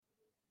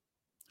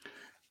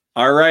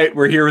All right,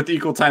 we're here with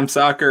Equal Time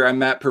Soccer. I'm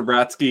Matt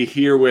Pravratsky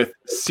here with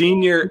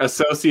Senior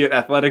Associate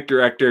Athletic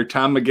Director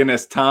Tom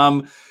McGinnis.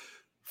 Tom,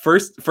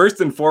 first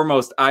and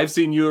foremost, I've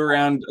seen you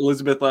around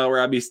Elizabeth El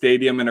Arabi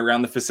Stadium and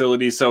around the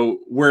facility, so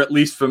we're at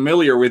least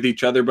familiar with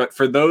each other. But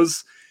for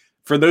those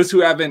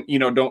who haven't,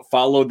 don't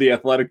follow the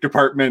athletic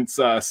department's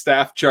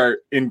staff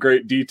chart in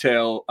great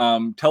detail,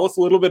 tell us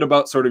a little bit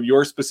about sort of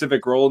your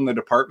specific role in the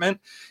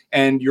department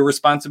and your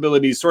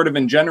responsibilities, sort of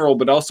in general,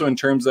 but also in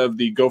terms of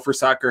the Gopher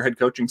Soccer head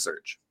coaching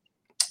search.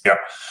 Yeah,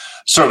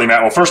 certainly,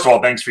 Matt. Well, first of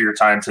all, thanks for your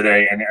time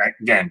today. And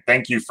again,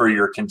 thank you for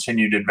your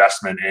continued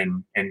investment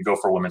in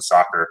Gopher Women's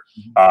Soccer.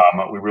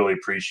 We really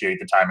appreciate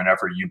the time and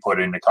effort you put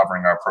into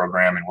covering our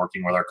program and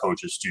working with our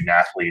coaches, student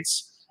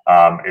athletes.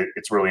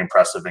 It's really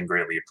impressive and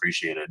greatly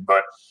appreciated.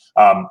 But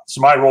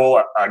so my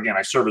role, again,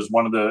 I serve as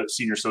one of the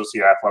senior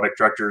associate athletic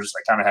directors.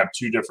 I kind of have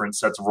two different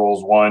sets of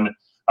roles. One,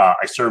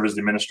 I serve as the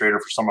administrator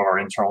for some of our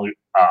internal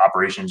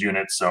operations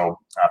units, so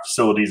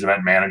facilities,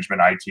 event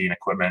management, IT, and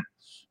equipment.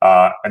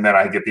 And then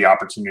I get the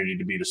opportunity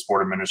to be the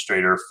sport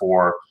administrator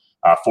for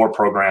four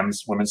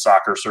programs: women's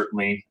soccer,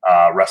 certainly,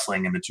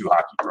 wrestling, and the two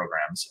hockey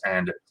programs.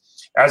 And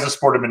as a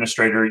sport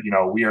administrator,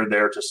 we are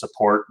there to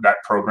support that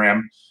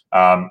program.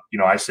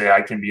 I say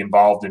I can be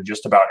involved in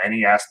just about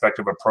any aspect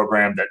of a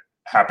program that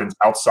happens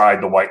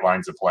outside the white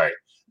lines of play.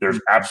 There's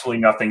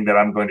absolutely nothing that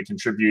I'm going to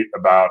contribute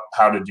about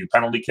how to do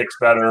penalty kicks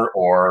better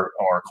or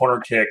corner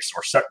kicks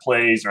or set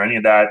plays or any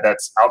of that.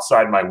 That's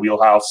outside my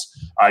wheelhouse.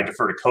 I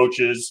defer to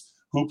coaches,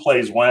 who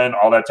plays when,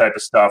 all that type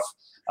of stuff.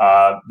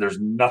 There's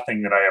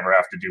nothing that I ever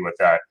have to do with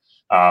that.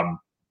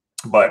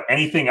 But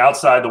anything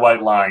outside the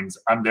white lines,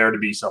 I'm there to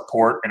be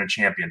support and a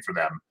champion for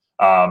them.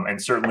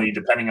 And certainly,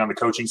 depending on the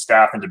coaching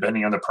staff and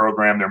depending on the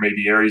program, there may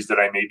be areas that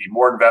I may be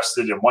more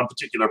invested in one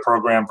particular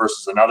program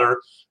versus another.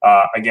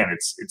 Again,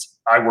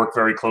 I work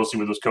very closely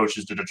with those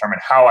coaches to determine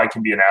how I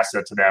can be an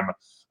asset to them.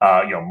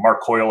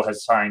 Mark Coyle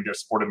has signed a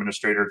sport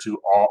administrator to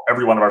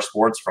every one of our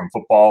sports, from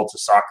football to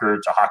soccer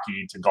to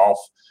hockey to golf.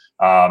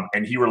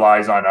 And he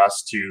relies on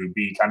us to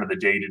be kind of the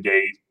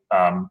day-to-day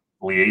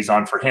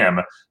liaison for him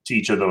to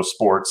each of those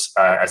sports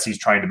as he's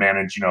trying to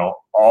manage,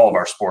 all of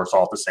our sports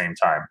all at the same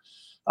time.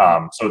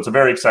 So it's a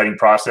very exciting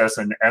process.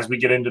 And as we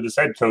get into this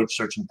head coach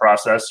searching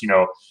process,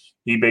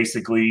 he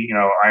basically,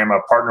 I am a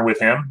partner with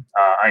him.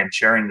 I am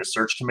chairing the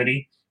search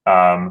committee.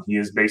 He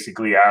has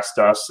basically asked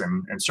us,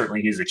 and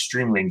certainly he's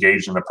extremely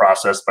engaged in the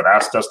process, but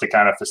asked us to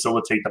kind of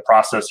facilitate the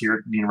process here at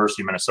the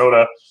University of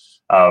Minnesota,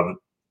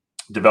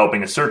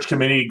 developing a search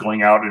committee,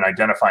 going out and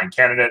identifying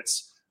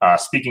candidates,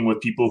 speaking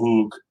with people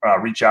who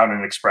reach out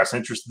and express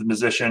interest in the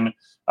position,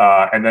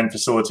 and then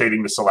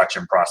facilitating the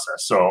selection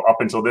process. So up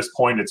until this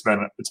point, it's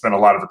been a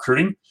lot of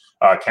recruiting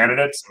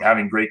candidates and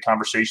having great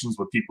conversations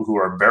with people who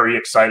are very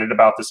excited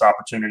about this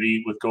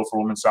opportunity with Gopher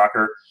Women's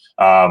Soccer.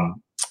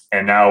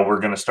 And now we're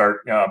going to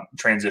start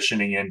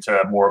transitioning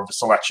into more of the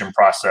selection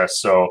process.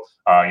 So,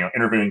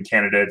 interviewing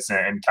candidates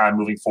and kind of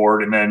moving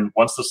forward. And then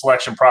once the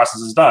selection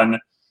process is done,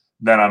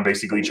 then I'm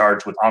basically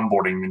charged with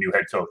onboarding the new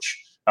head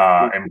coach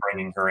and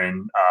bringing her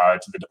in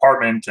to the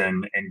department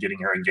and getting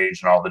her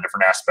engaged in all the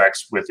different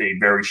aspects, with a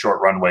very short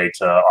runway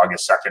to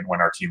August 2nd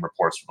when our team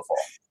reports for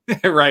the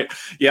fall. Right.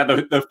 Yeah.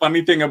 The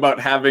funny thing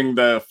about having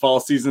the fall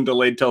season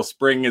delayed till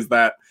spring is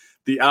that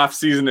the off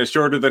season is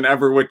shorter than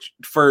ever, which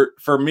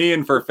for me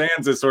and for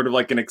fans is sort of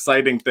like an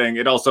exciting thing.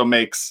 It also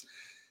makes,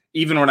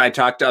 even when I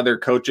talk to other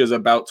coaches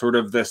about sort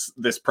of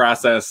this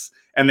process,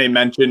 and they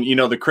mention,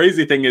 the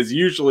crazy thing is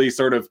usually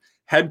sort of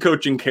head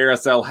coaching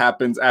carousel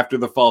happens after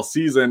the fall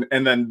season.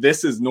 And then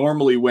this is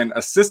normally when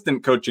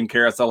assistant coaching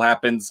carousel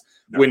happens,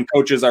 when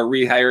coaches are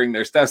rehiring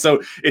their staff.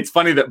 So it's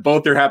funny that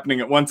both are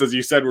happening at once. As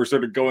you said, we're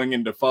sort of going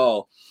into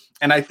fall.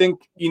 And I think,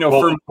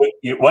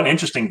 one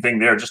interesting thing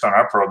there just on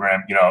our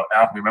program,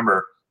 Al,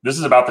 remember, this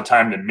is about the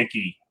time that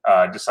Mickey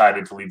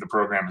decided to leave the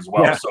program as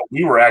well. Yeah. So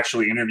we were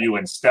actually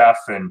interviewing Steph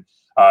and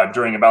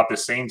during about the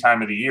same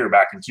time of the year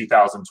back in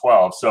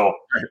 2012. So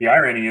the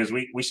irony is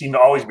we seem to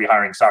always be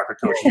hiring soccer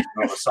coaches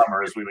over the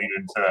summer as we lead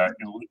into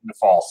the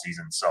fall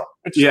season. So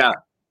yeah.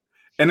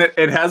 And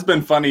it has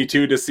been funny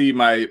too to see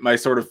my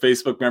sort of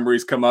Facebook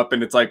memories come up,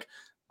 and it's like,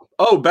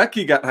 oh,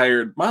 Becky got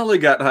hired, Molly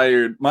got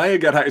hired, Maya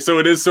got hired. So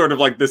it is sort of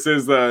like this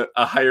is a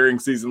hiring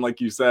season,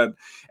 like you said.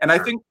 And I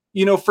think,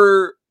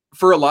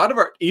 for a lot of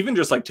our, even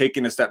just like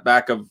taking a step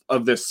back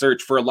of this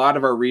search, for a lot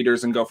of our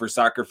readers and Gopher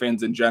soccer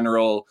fans in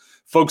general,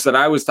 folks that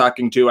I was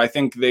talking to, I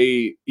think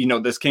they,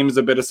 this came as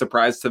a bit of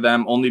surprise to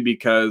them, only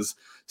because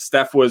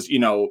Steph was,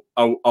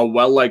 a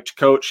well-liked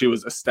coach. She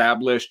was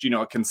established,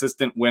 a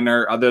consistent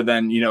winner, other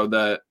than,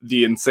 the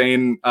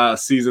insane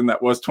season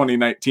that was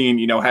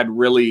 2019, had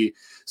really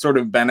sort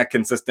of been a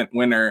consistent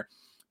winner.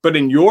 But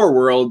in your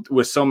world,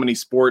 with so many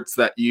sports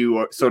that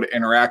you sort of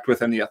interact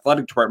with and the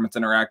athletic departments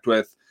interact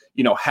with,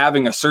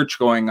 having a search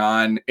going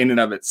on in and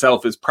of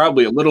itself is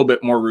probably a little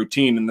bit more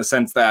routine, in the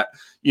sense that,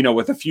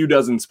 with a few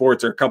dozen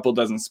sports or a couple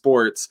dozen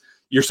sports,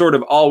 you're sort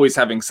of always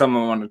having some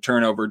amount of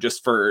turnover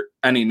just for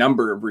any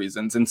number of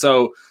reasons. And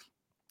so,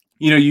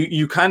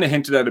 You kind of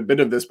hinted at a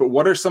bit of this, but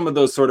what are some of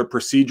those sort of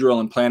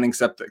procedural and planning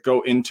steps that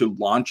go into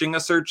launching a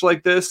search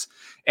like this?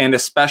 And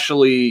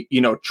especially,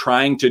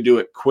 trying to do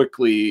it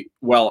quickly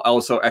while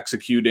also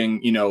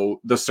executing,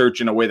 the search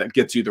in a way that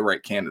gets you the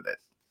right candidate.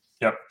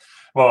 Yep.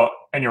 Well,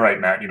 and you're right,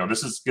 Matt.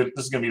 This is going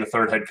to be the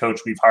third head coach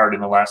we've hired in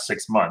the last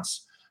 6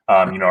 months.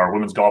 Our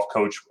women's golf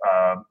coach,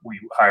 we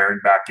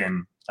hired back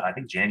in, I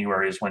think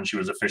January is when she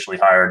was officially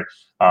hired.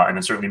 And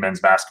then certainly men's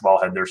basketball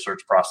had their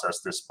search process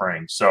this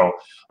spring. So,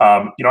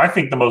 I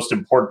think the most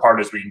important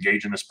part as we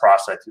engage in this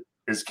process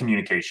is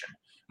communication.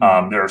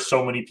 There are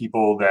so many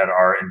people that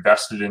are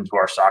invested into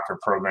our soccer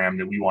program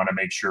that we want to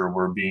make sure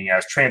we're being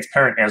as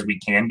transparent as we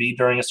can be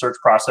during a search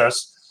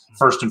process.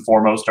 First and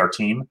foremost, our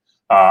team.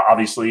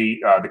 Obviously,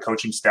 the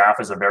coaching staff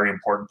is a very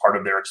important part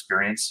of their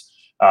experience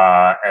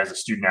as a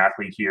student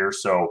athlete here.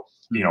 So,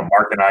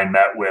 Mark and I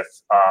met with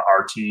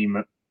our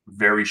team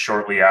very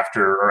shortly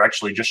after, or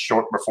actually just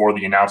short before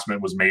the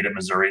announcement was made at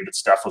Missouri that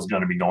Steph was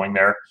going to be going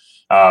there,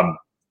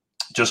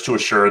 just to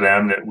assure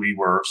them that we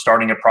were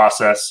starting a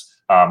process.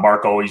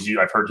 Mark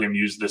I've heard him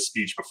use this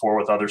speech before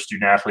with other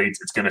student athletes.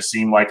 It's going to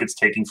seem like it's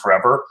taking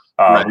forever.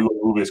 Right. We will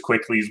move as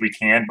quickly as we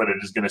can, but it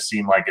is going to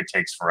seem like it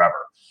takes forever.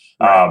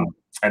 Right.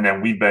 And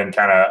then we've been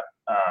kind of,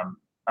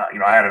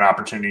 I had an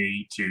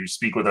opportunity to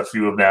speak with a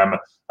few of them,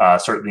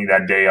 certainly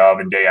that day of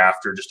and day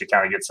after, just to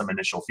kind of get some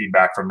initial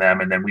feedback from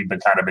them. And then we've been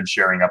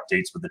sharing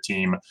updates with the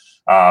team.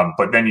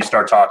 But then you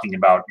start talking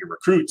about your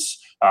recruits.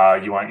 We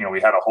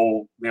have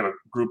a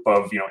group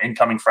of,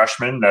 incoming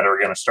freshmen that are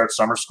going to start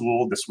summer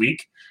school this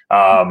week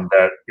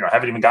that,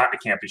 haven't even gotten to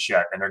campus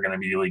yet. And they're going to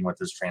be dealing with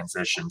this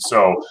transition.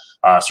 So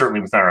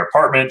certainly within our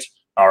department,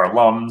 our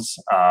alums,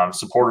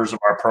 supporters of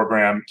our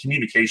program,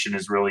 communication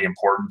is really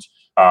important.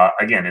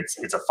 Again,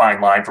 it's a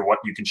fine line for what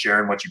you can share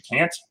and what you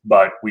can't,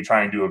 but we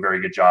try and do a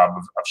very good job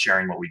of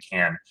sharing what we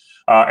can.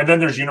 And then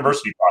there's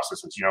university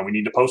processes. We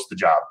need to post the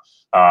job.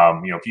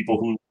 People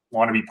who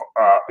want to be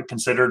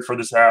considered for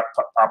this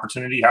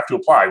opportunity have to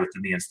apply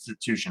within the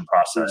institution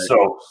process. Right.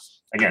 So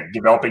again,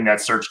 developing that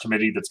search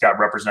committee that's got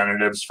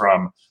representatives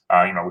from,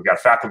 we've got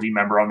a faculty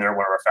member on there,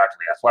 one of our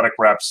faculty athletic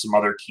reps, some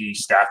other key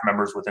staff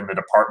members within the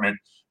department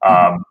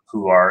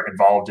who are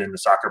involved in the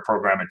soccer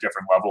program at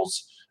different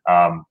levels.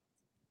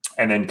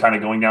 And then kind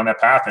of going down that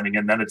path. And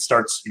again, then it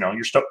starts,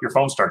 your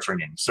phone starts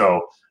ringing.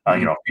 So,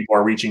 people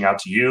are reaching out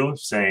to you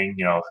saying,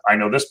 I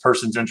know this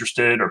person's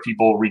interested, or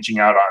people reaching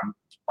out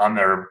on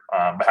their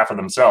behalf of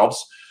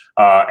themselves.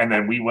 And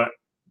then we went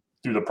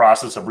through the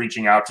process of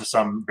reaching out to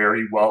some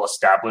very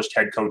well-established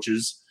head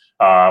coaches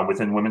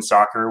within women's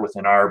soccer,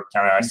 within our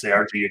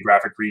our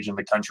geographic region of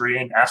the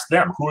country, and ask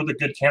them, who are the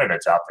good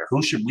candidates out there?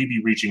 Who should we be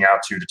reaching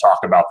out to talk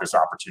about this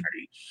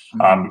opportunity?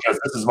 Because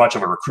this is much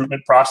of a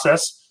recruitment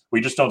process. We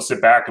just don't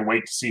sit back and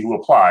wait to see who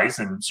applies.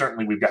 And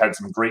certainly we've had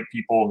some great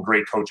people and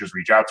great coaches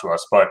reach out to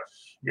us, but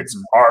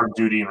it's our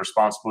duty and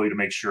responsibility to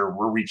make sure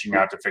we're reaching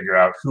out to figure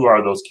out who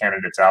are those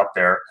candidates out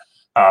there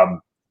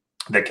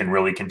that can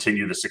really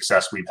continue the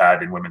success we've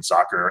had in women's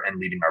soccer and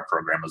leading our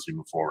program as we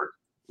move forward.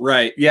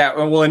 Right. Yeah.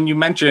 Well, and you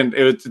mentioned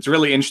it's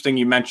really interesting.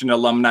 You mentioned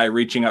alumni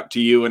reaching up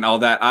to you and all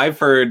that. I've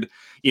heard,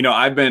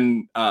 I've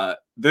been,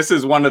 this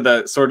is one of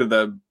the sort of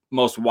the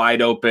most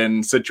wide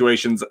open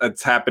situations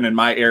that's happened in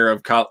my era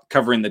of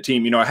covering the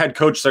team. A head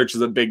coach search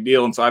is a big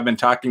deal. And so I've been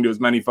talking to as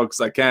many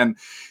folks as I can.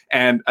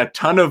 And a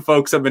ton of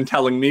folks have been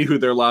telling me who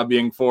they're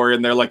lobbying for.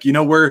 And they're like,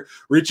 we're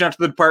reaching out to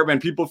the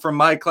department, people from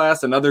my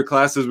class and other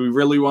classes. We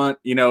really want,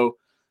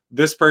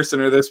 this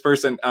person or this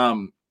person.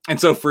 And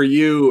so for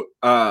you,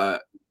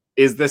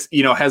 is this,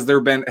 has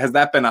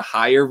that been a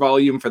higher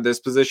volume for this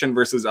position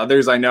versus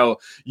others? I know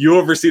you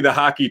oversee the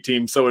hockey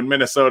team. So in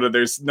Minnesota,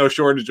 there's no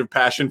shortage of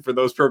passion for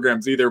those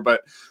programs either,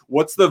 but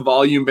what's the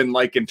volume been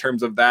like in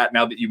terms of that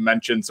now that you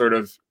mentioned sort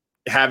of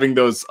having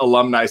those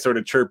alumni sort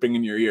of chirping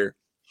in your ear?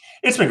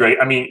 It's been great.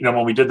 I mean,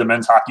 when we did the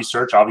men's hockey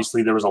search,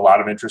 obviously there was a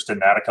lot of interest in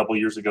that a couple of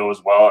years ago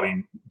as well. I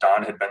mean,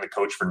 Don had been the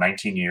coach for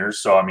 19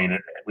 years. So, I mean,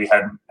 we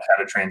hadn't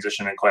had a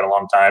transition in quite a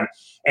long time.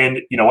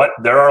 And you know what?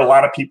 There are a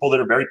lot of people that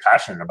are very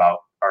passionate about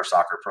our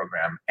soccer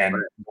program. And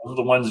those are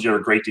the ones that are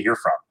great to hear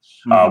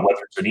from,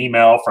 whether it's an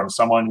email from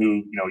someone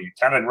who, you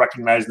kind of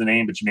recognize the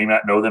name, but you may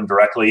not know them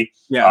directly.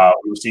 Yeah.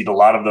 We received a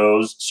lot of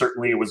those.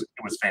 Certainly it was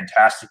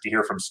fantastic to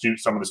hear from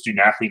some of the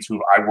student athletes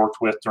who I worked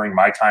with during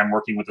my time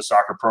working with the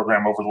soccer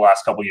program over the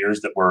last couple of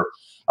years that were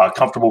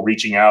comfortable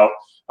reaching out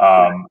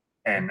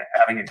and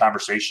having a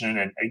conversation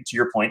and to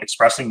your point,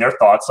 expressing their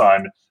thoughts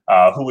on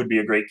who would be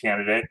a great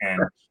candidate. And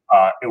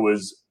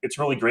it's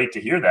really great to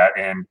hear that.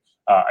 And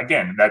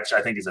again, that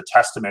I think is a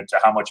testament to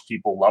how much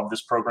people love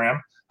this program.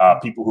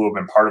 People who have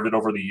been part of it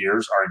over the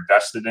years are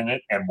invested in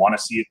it and want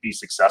to see it be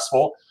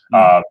successful.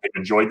 They've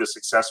enjoyed the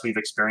success we've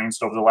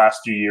experienced over the last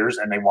few years,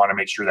 and they want to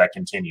make sure that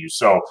continues.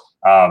 So,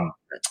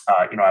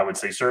 I would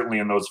say certainly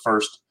in those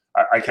first,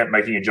 I kept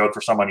making a joke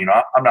for someone,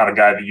 I'm not a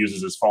guy that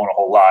uses his phone a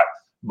whole lot.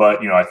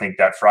 But, I think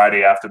that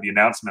Friday after the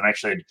announcement, I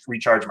actually had to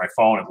recharge my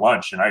phone at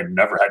lunch, and I had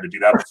never had to do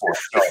that before.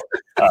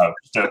 So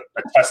just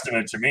a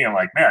testament to me. I'm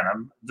like, man,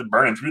 I'm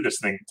burning through this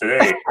thing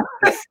today.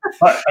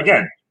 But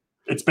again,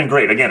 It's been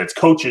great. Again, it's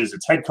coaches,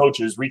 it's head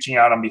coaches reaching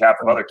out on behalf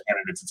of other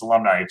candidates. It's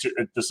alumni.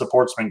 The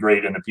support's been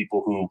great, and the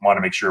people who want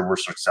to make sure we're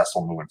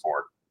successful moving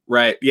forward.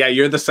 Right. Yeah,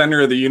 you're the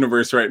center of the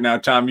universe right now,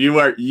 Tom. You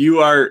are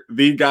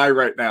the guy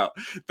right now.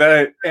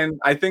 And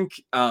I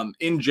think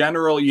in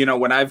general,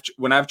 when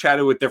I've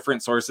chatted with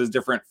different sources,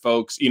 different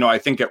folks, I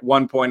think at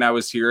one point I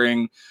was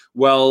hearing,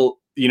 well,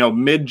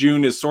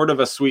 mid-June is sort of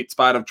a sweet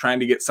spot of trying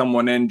to get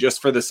someone in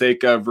just for the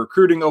sake of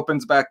recruiting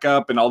opens back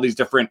up and all these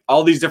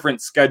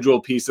different schedule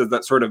pieces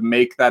that sort of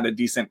make that a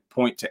decent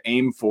point to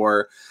aim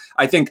for.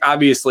 I think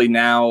obviously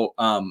now,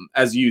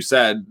 as you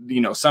said,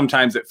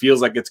 sometimes it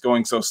feels like it's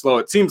going so slow.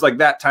 It seems like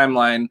that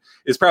timeline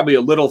is probably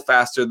a little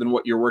faster than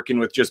what you're working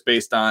with just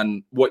based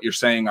on what you're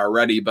saying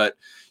already. But,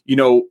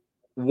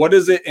 what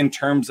is it in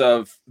terms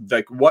of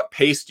like what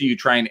pace do you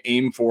try and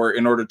aim for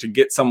in order to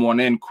get someone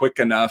in quick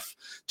enough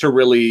to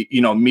really,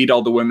 meet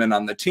all the women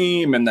on the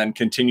team and then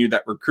continue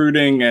that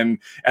recruiting? And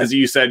as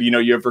you said,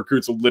 you have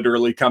recruits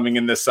literally coming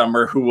in this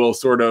summer who will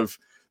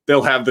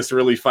they'll have this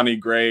really funny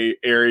gray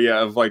area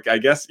of like, I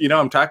guess,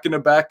 I'm talking to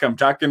Beck, I'm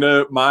talking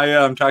to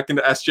Maya, I'm talking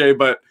to SJ,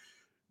 but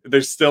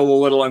there's still a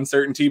little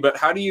uncertainty. But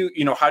how do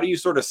you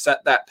sort of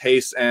set that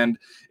pace? And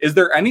is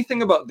there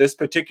anything about this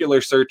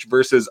particular search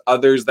versus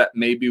others that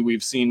maybe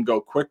we've seen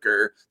go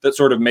quicker that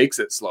sort of makes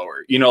it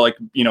slower?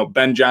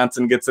 Ben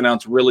Johnson gets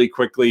announced really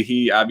quickly.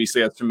 He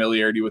obviously has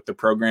familiarity with the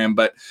program,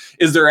 but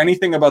is there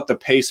anything about the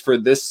pace for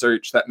this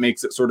search that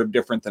makes it sort of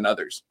different than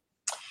others?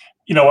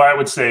 I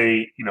would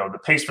say, the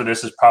pace for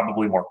this is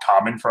probably more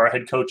common for our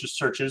head coaches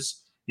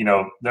searches.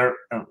 The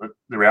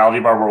reality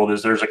of our world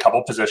is there's a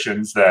couple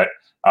positions that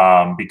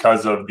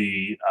because of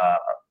the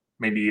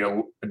maybe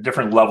a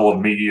different level of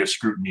media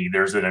scrutiny,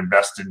 there's an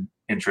invested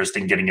interest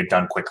in getting it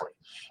done quickly.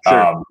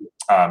 Sure.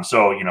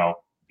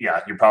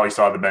 You probably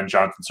saw the Ben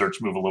Johnson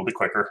search move a little bit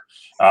quicker.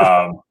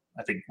 I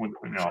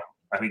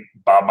think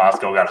Bob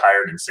Mosko got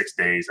hired in 6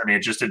 days. I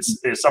mean,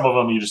 it's some of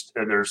them,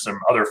 there's some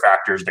other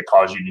factors that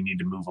cause you to need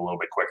to move a little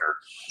bit quicker.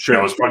 Sure.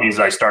 It was funny as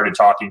I started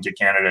talking to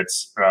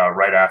candidates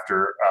right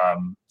after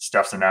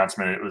Steph's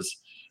announcement. It was,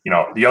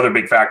 the other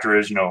big factor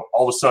is,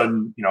 all of a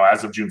sudden,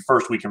 as of June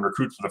 1st, we can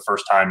recruit for the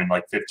first time in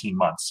like 15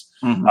 months.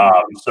 Mm-hmm.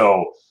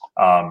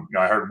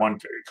 I heard one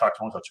coach,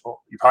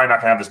 well, you're probably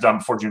not going to have this done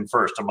before June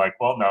 1st. I'm like,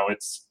 well, no,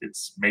 it's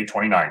May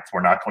 29th.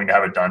 We're not going to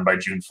have it done by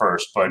June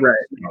 1st, but right.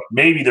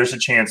 Maybe there's a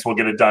chance we'll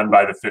get it done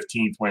by the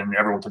 15th when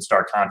everyone can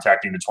start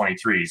contacting the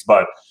 23s.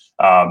 But,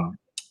 I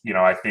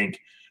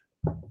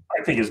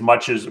think as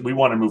much as we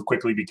want to move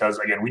quickly, because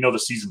again, we know the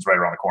season's right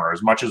around the corner,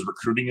 as much as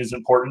recruiting is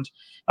important.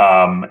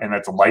 And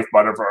that's the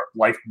lifeblood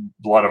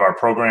of our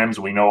programs.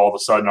 We know all of a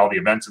sudden all the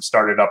events have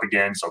started up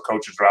again. So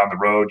coaches are on the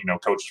road,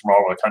 coaches from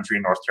all over the country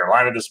in North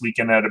Carolina this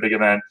weekend at a big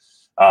event.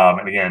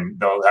 And again,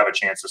 they'll have a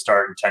chance to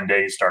start in 10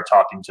 days, start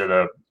talking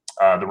to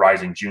the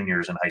rising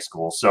juniors in high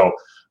school. So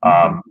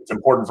it's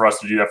important for us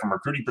to do that from a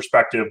recruiting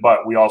perspective,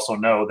 but we also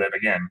know that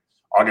again,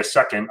 August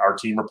 2nd, our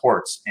team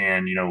reports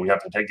and, we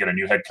have to get a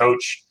new head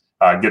coach,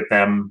 get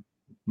them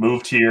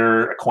moved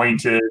here,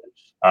 acquainted,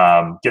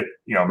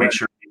 make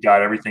sure we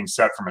got everything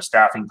set from a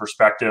staffing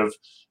perspective,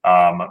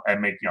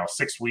 and make,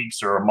 6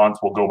 weeks or a month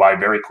will go by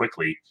very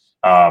quickly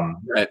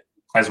right.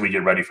 as we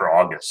get ready for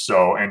August.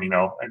 So, and,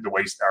 the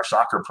way our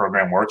soccer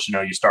program works,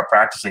 you start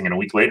practicing and a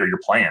week later you're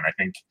playing. I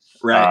think,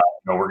 right.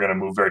 We're going to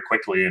move very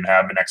quickly and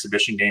have an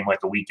exhibition game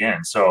like the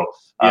weekend. So,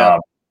 yeah.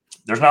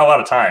 There's not a lot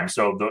of time.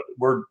 So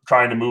we're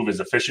trying to move as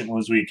efficiently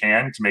as we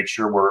can to make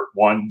sure we're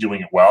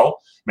doing it well,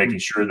 making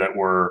sure that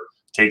we're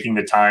taking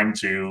the time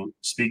to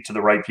speak to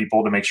the right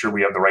people to make sure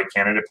we have the right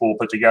candidate pool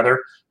put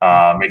together,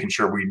 making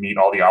sure we meet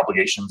all the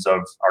obligations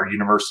of our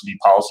university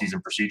policies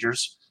and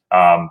procedures,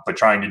 but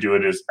trying to do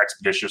it as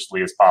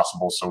expeditiously as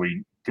possible. So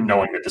we can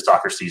knowing that the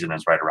soccer season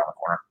is right around the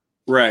corner.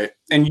 Right.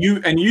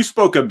 And you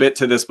spoke a bit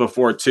to this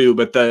before too,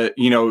 but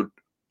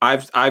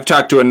I've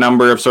talked to a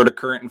number of sort of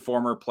current and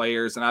former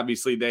players, and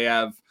obviously they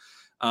have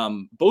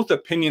both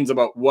opinions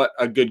about what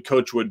a good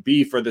coach would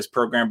be for this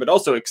program, but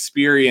also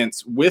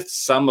experience with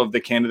some of the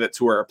candidates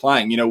who are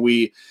applying.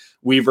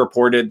 We've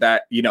reported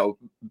that,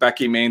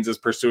 Becky Maines is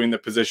pursuing the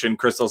position.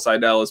 Crystal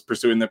Seidel is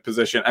pursuing the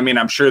position. I mean,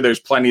 I'm sure there's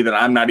plenty that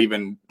I'm not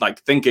even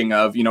thinking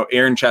of.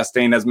 Erin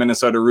Chastain has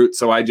Minnesota roots,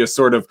 so I just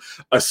sort of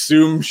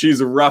assume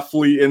she's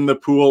roughly in the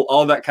pool,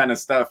 all that kind of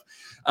stuff.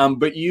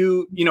 But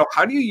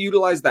how do you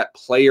utilize that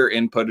player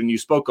input? And you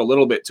spoke a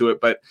little bit to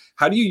it, but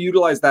how do you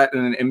utilize that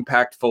in an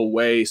impactful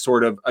way,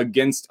 sort of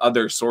against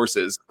other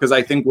sources? Because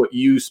I think what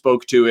you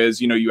spoke to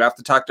is, you have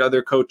to talk to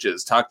other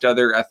coaches, talk to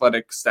other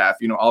athletic staff,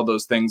 all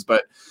those things.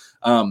 But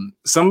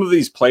some of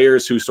these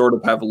players who sort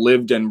of have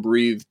lived and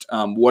breathed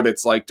what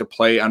it's like to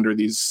play under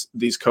these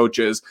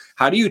coaches,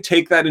 how do you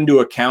take that into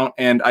account?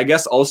 And I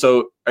guess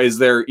also, is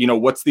there,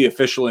 what's the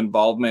official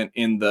involvement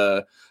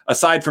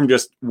aside from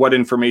just what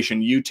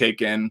information you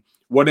take in,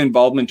 what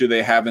involvement do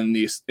they have in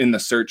the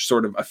search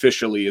sort of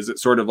officially? Is it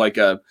sort of like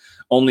a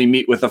only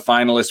meet with a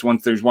finalist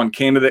once there's one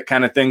candidate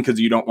kind of thing, because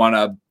you don't want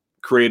to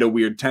create a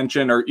weird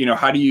tension, or,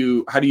 how do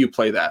you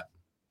play that?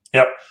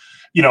 Yep.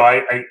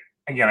 I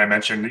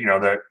mentioned,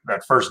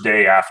 that first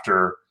day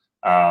after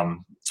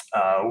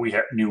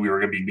knew we were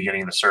going to be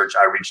beginning the search,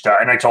 I reached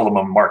out and I told them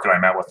on Mark and I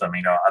met with them,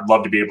 I'd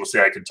love to be able to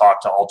say I could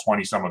talk to all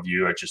 20 some of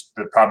you. It just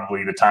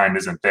probably the time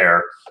isn't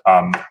there.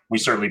 We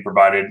certainly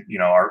provided,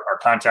 our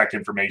contact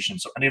information.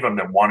 So any of them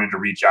that wanted to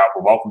reach out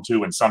were welcome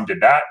to, and some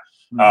did that.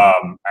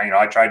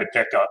 I tried to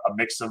pick a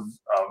mix of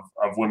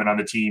women on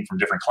the team from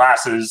different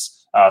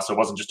classes. So it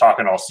wasn't just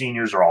talking to all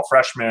seniors or all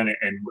freshmen,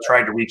 and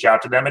tried to reach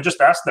out to them and just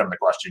ask them the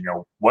question,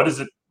 what is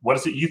it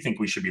you think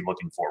we should be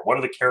looking for? What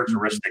are the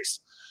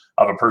characteristics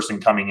of a person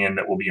coming in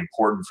that will be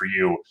important for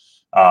you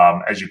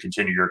as you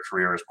continue your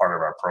career as part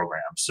of our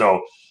program?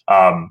 So,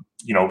 I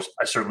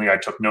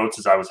took notes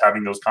as I was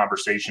having those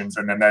conversations.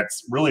 And then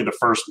that's really the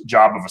first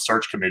job of a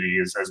search committee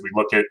is as we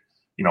look at,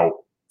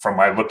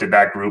 I looked at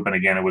that group, and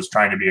again, it was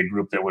trying to be a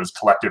group that was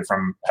collected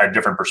had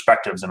different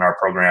perspectives in our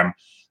program.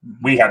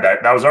 We had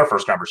that was our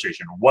first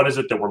conversation. What is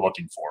it that we're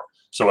looking for?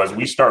 So as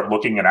we start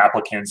looking at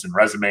applicants and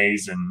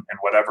resumes and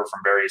whatever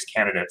from various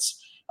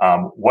candidates,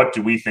 what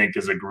do we think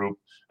as a group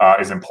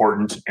is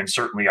important? And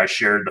certainly I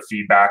shared the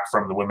feedback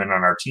from the women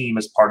on our team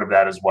as part of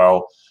that as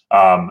well.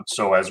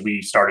 So as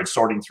we started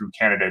sorting through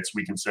candidates,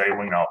 we can say,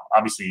 well,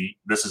 obviously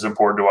this is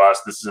important to us.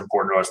 This is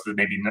important to us. That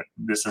maybe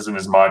this isn't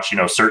as much,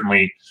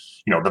 certainly,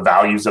 the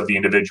values of the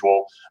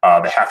individual,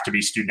 they have to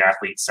be student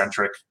athlete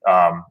centric.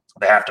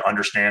 They have to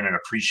understand and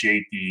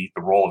appreciate the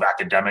role of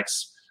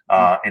academics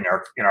in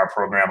our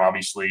program.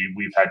 Obviously,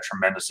 we've had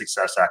tremendous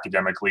success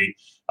academically.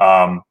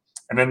 And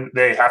then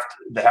they have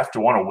to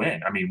want to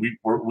win. I mean, we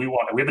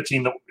have a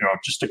team that,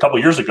 just a couple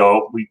of years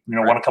ago, we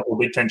won a couple of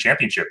Big Ten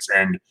championships.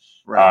 And,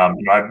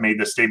 I've made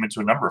this statement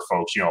to a number of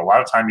folks, a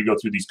lot of time you go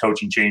through these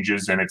coaching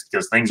changes and it's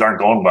because things aren't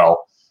going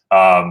well.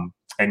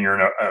 And you're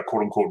in a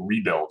quote unquote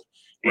rebuild.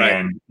 Right.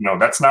 And,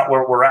 that's not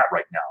where we're at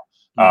right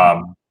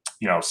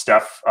now.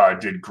 Steph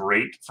did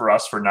great for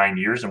us for 9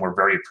 years, and we're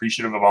very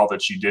appreciative of all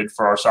that she did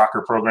for our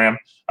soccer program.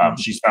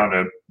 She's found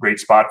a great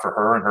spot for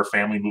her and her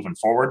family moving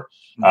forward.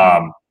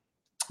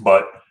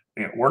 But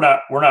we're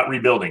not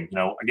rebuilding.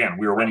 Again,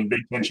 we were winning Big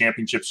Ten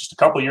championships just a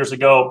couple of years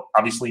ago.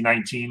 Obviously,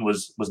 19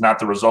 was not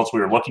the results we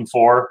were looking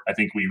for. I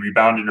think we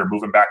rebounded or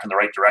moving back in the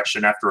right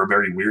direction after a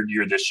very weird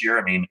year this year.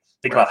 I mean,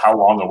 think about how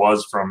long it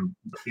was from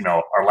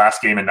our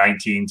last game in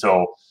 19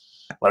 till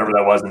whatever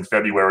that was in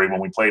February when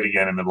we played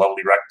again in the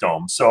lovely Rec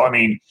Dome. So I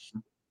mean,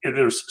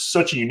 there's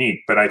such a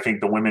unique, but I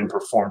think the women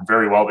performed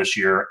very well this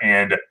year,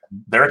 and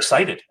they're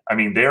excited. I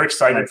mean, they're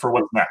excited for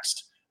what's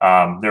next.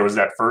 There was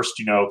that first,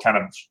 kind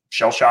of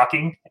shell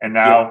shocking, and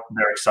now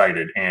they're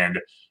excited. And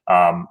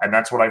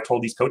that's what I've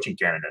told these coaching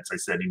candidates. I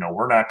said,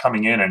 we're not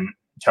coming in and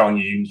telling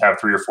you have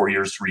 3 or 4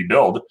 years to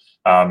rebuild.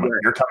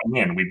 You're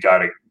coming in. We've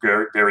got a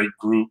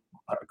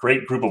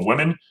great group of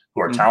women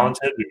who are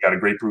talented. We've got a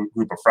great group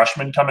of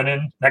freshmen coming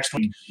in next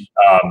week.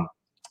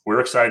 We're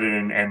excited,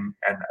 and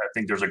I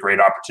think there's a great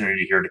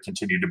opportunity here to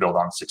continue to build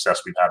on the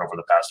success we've had over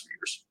the past few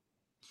years.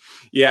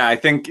 Yeah, I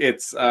think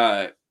it's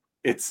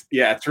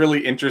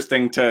really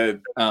interesting to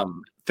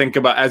think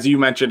about. As you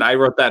mentioned, I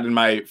wrote that in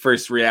my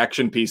first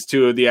reaction piece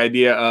too, the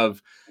idea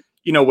of,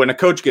 when a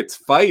coach gets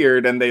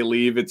fired and they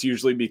leave, it's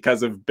usually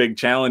because of big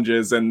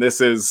challenges. And this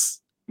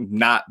is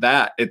not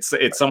that. It's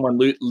someone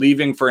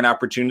leaving for an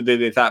opportunity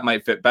they thought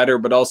might fit better.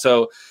 But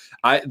also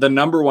the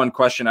number one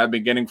question I've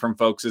been getting from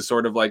folks is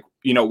sort of like,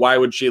 why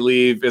would she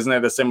leave? Isn't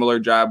it a similar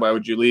job? Why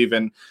would you leave?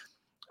 And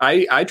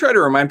I try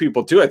to remind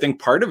people too. I think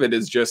part of it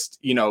is just,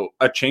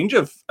 a change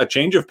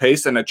of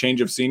pace and a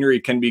change of scenery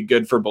can be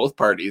good for both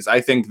parties.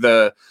 I think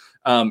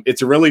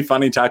it's really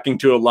funny talking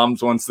to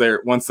alums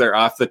once they're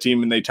off the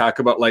team and they talk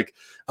about like,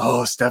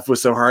 oh, Steph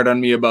was so hard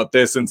on me about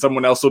this. And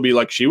someone else will be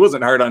like, she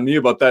wasn't hard on me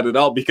about that at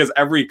all, because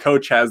every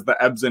coach has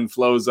the ebbs and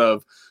flows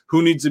of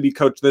who needs to be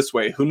coached this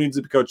way, who needs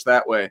to be coached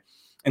that way.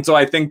 And so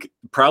I think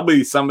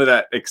probably some of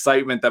that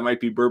excitement that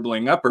might be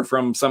burbling up are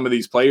from some of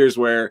these players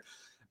where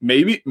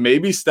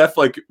maybe Steph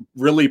like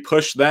really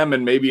pushed them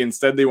and maybe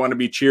instead they want to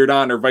be cheered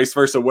on or vice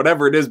versa,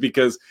 whatever it is,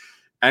 because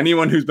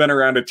anyone who's been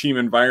around a team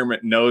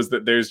environment knows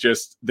that there's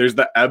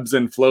the ebbs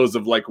and flows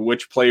of like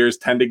which players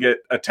tend to get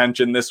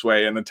attention this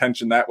way and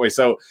attention that way.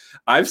 So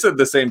I've said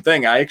the same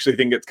thing. I actually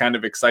think it's kind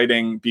of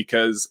exciting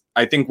because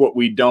I think what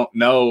we don't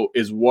know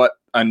is what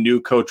a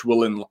new coach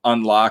will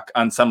unlock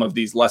on some of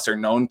these lesser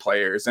known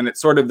players. And it's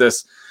sort of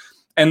this,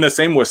 and the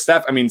same with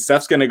Steph. I mean,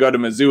 Steph's going to go to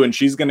Mizzou and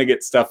she's going to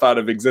get stuff out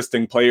of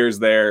existing players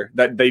there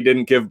that they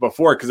didn't give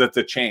before because it's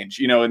a change,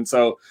 and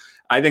so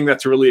I think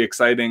that's really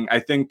exciting. I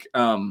think,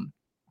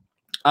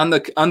 on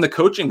the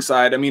coaching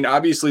side, I mean,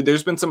 obviously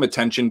there's been some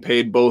attention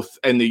paid both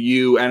in the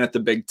U and at the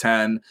Big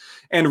Ten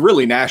and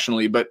really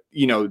nationally, but,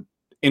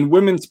 in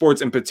women's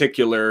sports in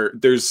particular,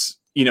 there's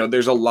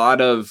a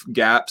lot of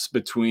gaps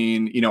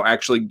between,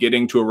 actually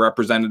getting to a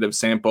representative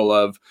sample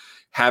of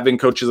having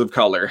coaches of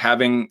color,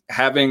 having,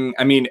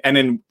 I mean, and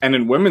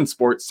in women's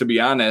sports, to be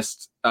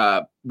honest,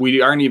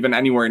 we aren't even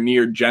anywhere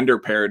near gender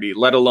parity,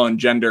 let alone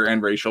gender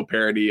and racial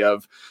parity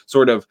of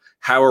sort of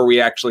how are we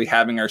actually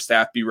having our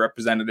staff be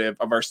representative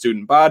of our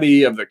student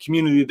body, of the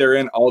community they're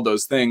in, all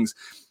those things.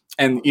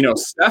 And,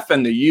 Steph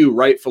and the U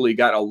rightfully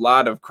got a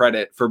lot of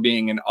credit for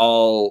being an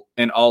all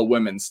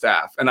women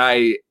staff. And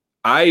I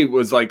I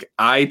was like,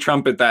 I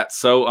trumpet that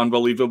so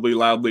unbelievably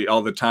loudly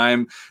all the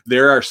time.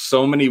 There are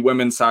so many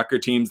women's soccer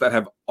teams that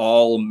have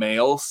all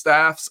male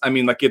staffs. I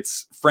mean, like,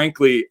 it's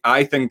frankly,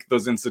 I think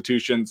those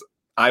institutions,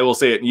 I will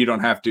say it and you don't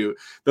have to,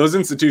 those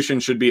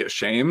institutions should be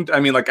ashamed. I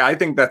mean, like, I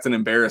think that's an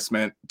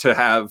embarrassment to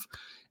have.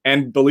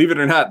 And believe it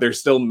or not, there's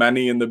still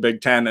many in the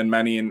Big Ten and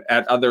many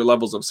at other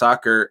levels of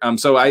soccer.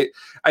 So I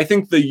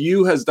think the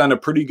U has done a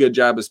pretty good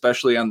job,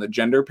 especially on the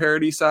gender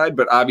parity side,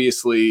 but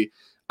obviously,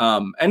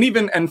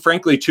 and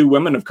frankly, 2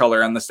 women of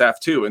color on the staff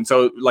too. And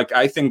so, like,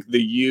 I think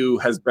the U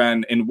has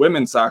been in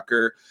women's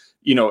soccer,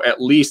 you know,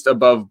 at least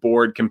above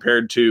board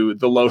compared to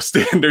the low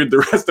standard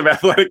the rest of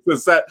athletics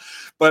has set.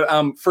 But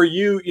for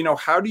you, you know,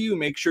 how do you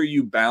make sure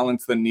you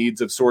balance the needs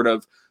of sort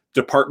of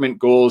department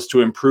goals to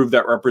improve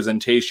that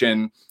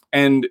representation?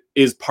 And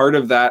is part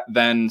of that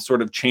then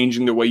sort of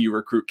changing the way you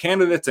recruit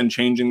candidates and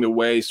changing the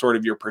way sort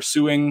of you're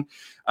pursuing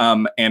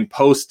and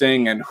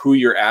posting and who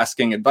you're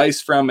asking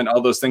advice from and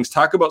all those things?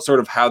 Talk about sort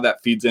of how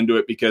that feeds into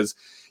it, because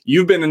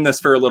you've been in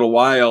this for a little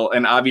while,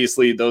 and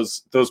obviously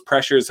those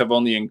pressures have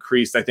only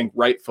increased, I think,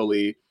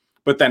 rightfully.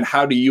 But then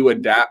how do you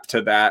adapt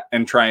to that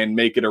and try and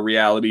make it a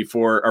reality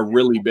for a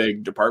really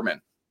big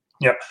department?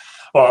 Yeah.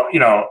 Well, you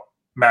know,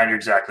 Matt, you're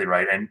exactly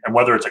right. And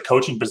whether it's a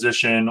coaching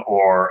position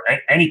or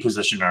any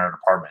position in our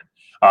department,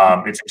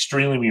 it's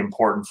extremely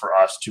important for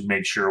us to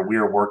make sure we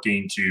are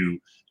working to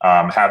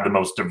have the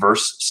most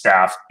diverse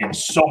staff in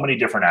so many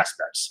different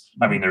aspects.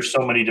 I mean, there's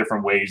so many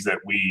different ways that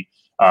we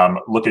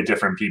look at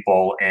different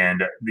people,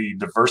 and the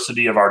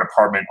diversity of our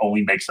department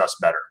only makes us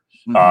better.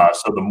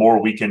 So the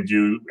more we can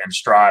do and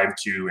strive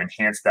to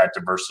enhance that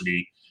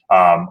diversity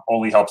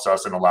only helps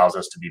us and allows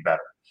us to be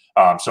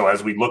better. So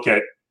as we look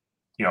at,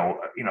 you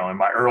know, in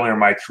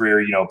my career,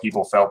 you know,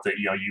 people felt that,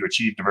 you know, you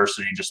achieve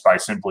diversity just by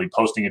simply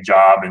posting a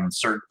job and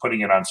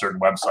putting it on certain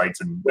websites,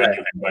 and then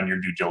you have done your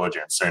due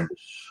diligence. And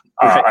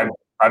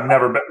I've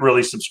never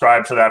really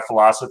subscribed to that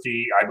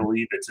philosophy. I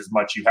believe it's as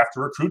much you have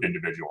to recruit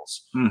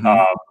individuals.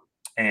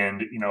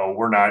 And, you know,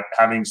 we're not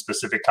having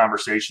specific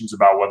conversations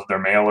about whether they're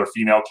male or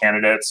female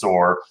candidates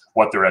or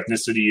what their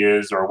ethnicity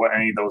is or what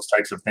any of those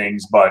types of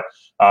things. But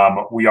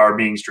we are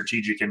being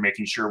strategic in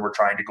making sure we're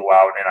trying to go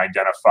out and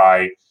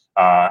identify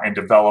and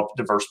develop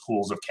diverse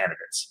pools of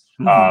candidates.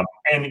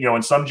 And, you know,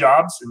 in some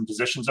jobs and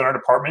positions in our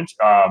department,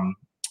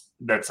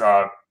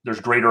 there's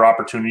greater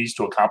opportunities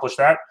to accomplish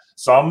that.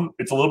 Some,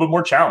 it's a little bit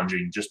more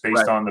challenging just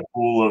based on the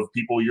pool of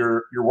people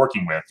you're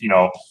working with. You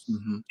know,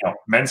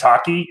 men's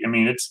hockey, I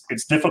mean,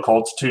 it's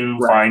difficult to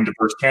find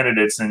diverse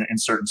candidates in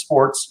certain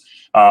sports.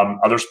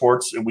 Other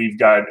sports, we've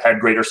had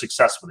greater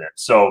success with it.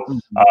 So,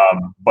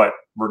 but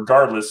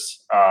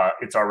regardless,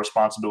 it's our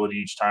responsibility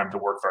each time to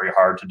work very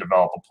hard to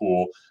develop a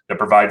pool that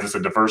provides us a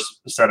diverse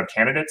set of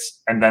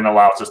candidates and then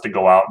allows us to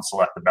go out and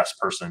select the best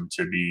person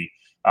to be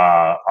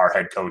our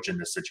head coach in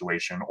this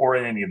situation or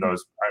in any of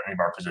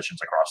our positions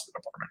across the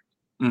department.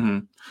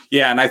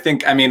 Yeah. And I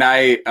think, I mean,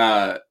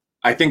 I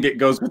think it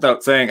goes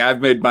without saying,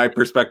 I've made my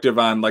perspective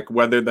on like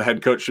whether the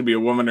head coach should be a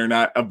woman or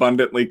not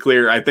abundantly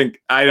clear. I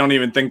don't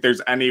even think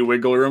there's any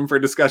wiggle room for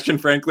discussion,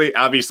 frankly.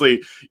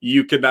 Obviously,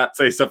 you could not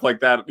say stuff like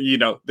that. You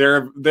know,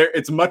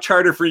 it's much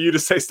harder for you to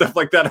say stuff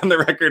like that on the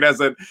record as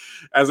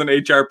an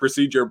HR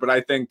procedure. But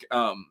I think,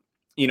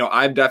 you know,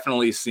 I've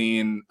definitely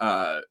seen,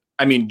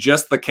 I mean,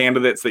 just the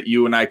candidates that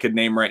you and I could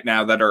name right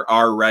now that are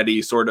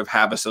already sort of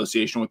have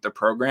association with the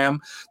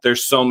program.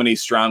 There's so many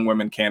strong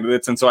women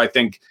candidates. And so I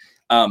think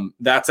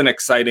that's an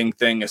exciting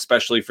thing,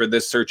 especially for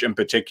this search in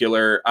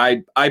particular.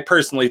 I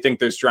personally think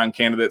there's strong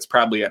candidates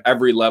probably at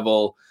every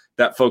level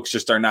that folks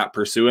just are not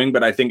pursuing.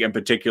 But I think in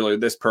particular,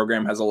 this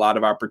program has a lot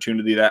of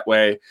opportunity that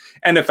way.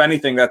 And if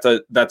anything, that's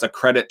a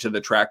credit to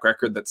the track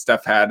record that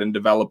Steph had in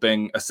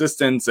developing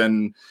assistants.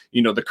 And,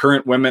 you know, the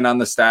current women on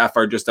the staff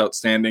are just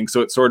outstanding.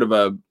 So it's sort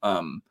of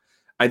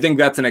I think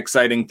that's an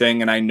exciting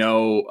thing. And I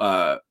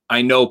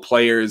know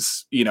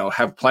players, you know,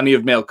 have plenty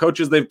of male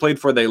coaches they've played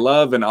for, they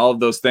love, and all of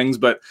those things.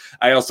 But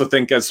I also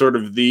think as sort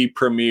of the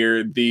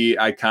premier, the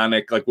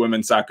iconic like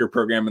women's soccer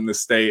program in the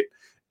state,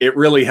 it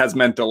really has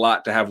meant a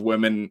lot to have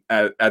women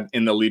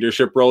in the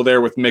leadership role there,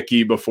 with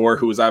Mickey before,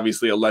 who was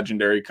obviously a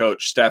legendary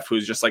coach, Steph,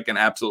 who's just like an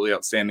absolutely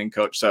outstanding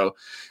coach. So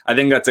I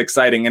think that's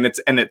exciting. And it's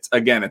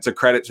again, it's a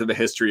credit to the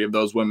history of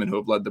those women who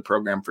have led the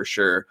program for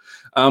sure.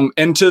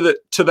 And to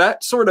that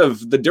sort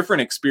of the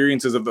different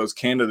experiences of those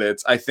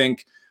candidates, I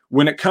think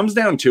when it comes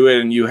down to it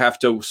and you have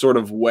to sort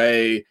of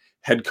weigh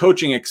head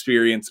coaching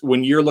experience,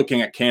 when you're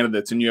looking at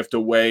candidates and you have to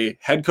weigh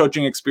head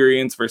coaching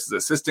experience versus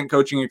assistant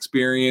coaching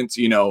experience,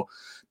 you know,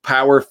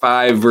 Power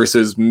 5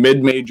 versus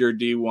mid-major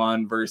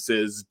D1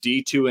 versus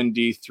D2 and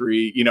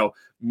D3, you know,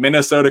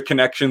 Minnesota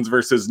connections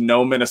versus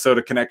no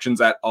Minnesota connections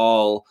at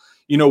all.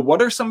 You know,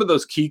 what are some of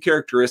those key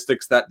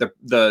characteristics that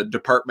the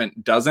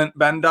department doesn't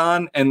bend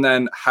on? And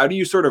then how do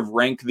you sort of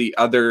rank you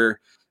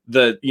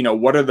know,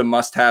 what are the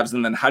must-haves?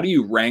 And then how do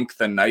you rank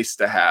the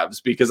nice-to-haves?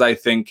 Because I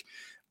think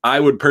I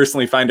would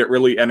personally find it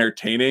really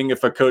entertaining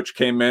if a coach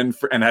came in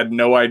and had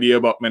no idea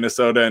about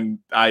Minnesota, and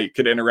I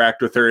could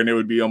interact with her, and it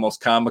would be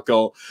almost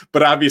comical.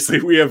 But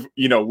obviously we have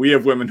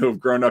women who have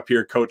grown up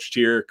here, coached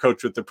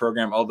with the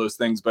program, all those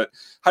things. But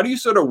how do you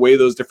sort of weigh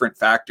those different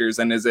factors?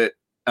 And is it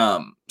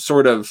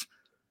sort of,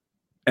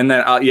 and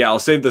then I'll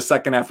save the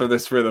second half of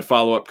this for the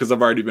follow-up because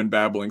I've already been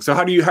babbling. So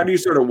how do you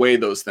sort of weigh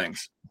those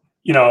things?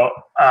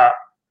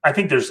 I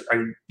think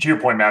to your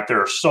point, Matt,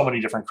 there are so many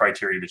different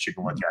criteria that you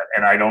can look at.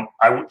 And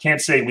I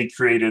can't say we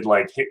created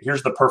like,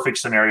 here's the perfect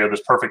scenario,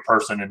 this perfect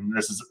person, and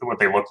this is what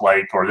they look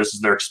like, or this is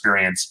their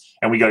experience,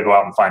 and we got to go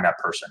out and find that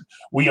person.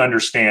 We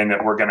understand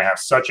that we're going to have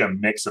such a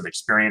mix of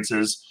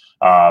experiences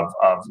of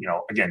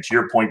again, to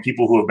your point,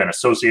 people who have been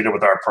associated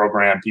with our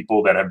program,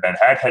 people that have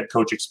had head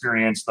coach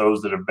experience,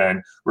 those that have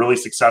been really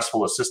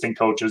successful assistant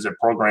coaches at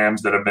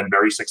programs that have been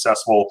very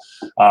successful.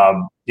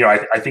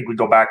 I think we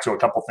go back to a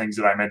couple things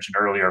that I mentioned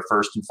earlier.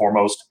 First and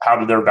foremost, how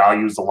do their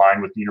values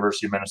align with the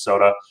University of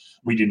Minnesota?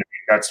 We do.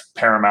 That's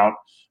paramount.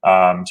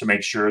 To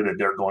make sure that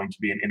they're going to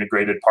be an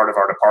integrated part of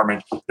our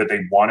department, that they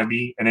want to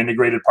be an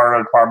integrated part of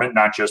our department,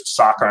 not just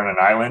soccer on an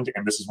island.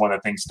 And this is one of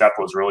the things Steph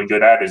was really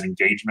good at, is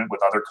engagement with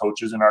other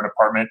coaches in our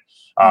department.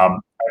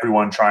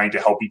 Everyone trying to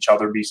help each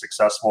other be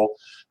successful.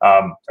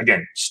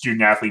 Again,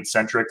 student athlete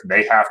centric.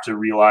 They have to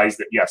realize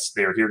that, yes,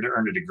 they are here to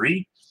earn a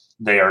degree.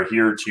 They are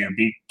here to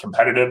be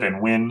competitive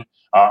and win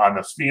on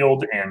the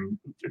field and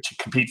to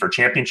compete for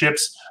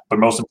championships. But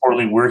most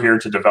importantly, we're here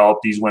to develop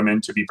these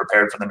women to be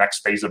prepared for the next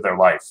phase of their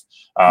life.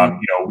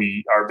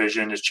 Our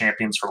vision is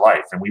champions for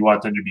life, and we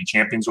want them to be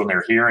champions when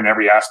they're here in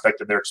every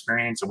aspect of their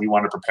experience. And we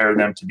want to prepare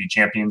them to be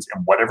champions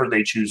in whatever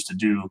they choose to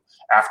do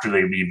after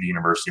they leave the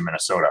University of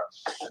Minnesota.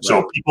 Right.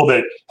 So people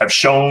that have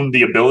shown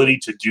the ability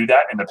to do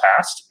that in the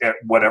past at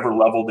whatever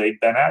level they've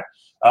been at,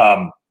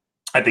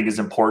 I think is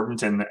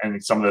important, and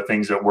some of the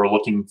things that we're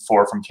looking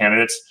for from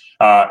candidates.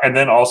 And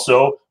then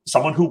also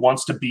someone who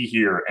wants to be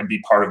here and be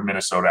part of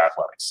Minnesota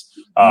athletics.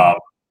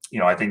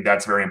 I think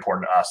that's very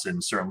important to us.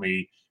 And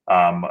certainly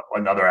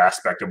another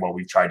aspect of what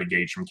we've tried to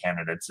gauge from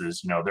candidates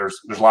is,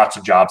 there's lots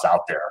of jobs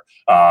out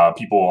there.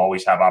 People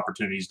always have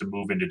opportunities to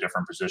move into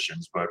different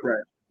positions, but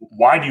right.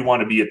 Why do you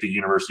want to be at the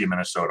University of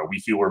Minnesota? We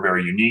feel we're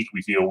very unique.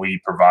 We feel we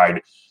provide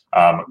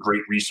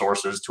great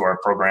resources to our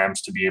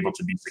programs to be able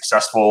to be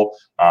successful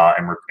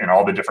and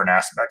all the different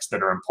aspects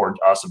that are important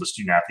to us of the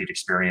student athlete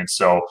experience.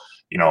 So,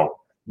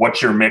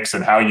 what's your mix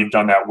and how you've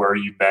done that, where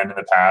you've been in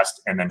the past,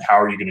 and then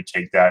how are you going to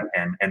take that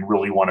and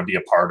really want to be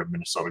a part of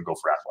Minnesota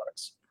Gopher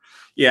Athletics?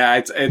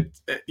 Yeah,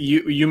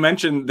 you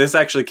mentioned this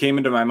actually came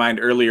into my mind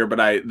earlier,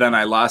 but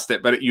I lost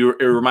it. But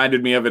it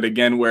reminded me of it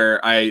again, where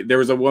there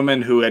was a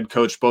woman who had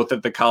coached both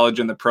at the college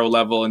and the pro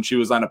level, and she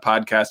was on a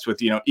podcast with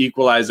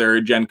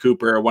Equalizer, Jen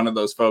Cooper, one of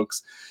those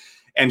folks.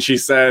 And she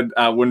said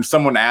when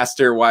someone asked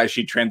her why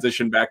she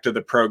transitioned back to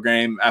the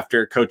program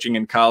after coaching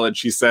in college,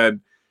 she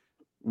said,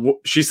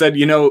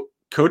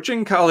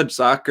 coaching college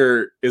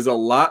soccer is a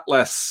lot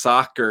less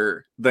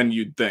soccer than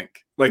you'd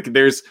think. Like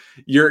there's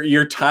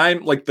your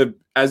time, like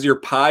as your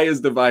pie is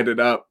divided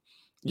up,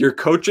 you're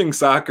coaching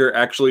soccer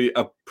actually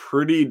a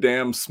pretty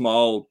damn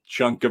small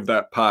chunk of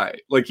that pie.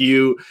 Like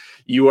you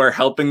are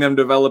helping them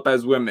develop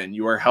as women.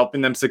 You are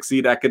helping them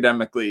succeed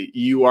academically.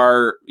 You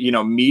are,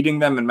 meeting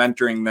them and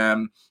mentoring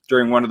them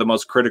during one of the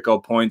most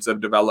critical points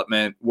of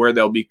development where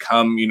they'll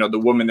become, the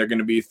woman they're going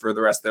to be for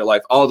the rest of their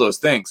life, all those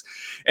things.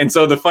 And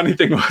so the funny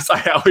thing was,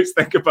 I always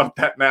think about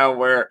that now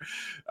where,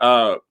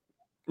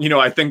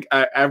 I think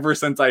ever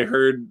since I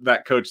heard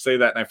that coach say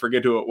that, and I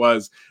forget who it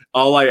was,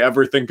 all I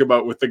ever think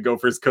about with the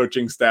Gophers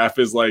coaching staff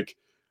is like,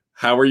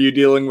 how are you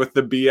dealing with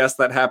the BS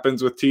that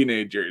happens with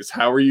teenagers?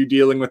 How are you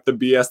dealing with the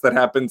BS that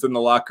happens in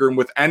the locker room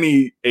with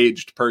any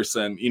aged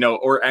person,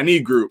 or any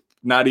group,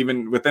 not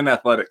even within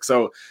athletics?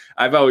 So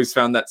I've always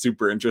found that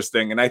super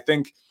interesting. And I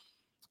think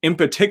in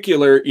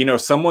particular,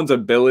 someone's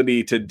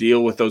ability to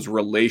deal with those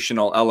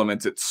relational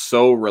elements, it's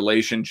so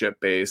relationship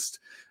based.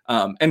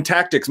 And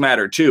tactics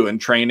matter too,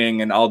 and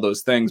training and all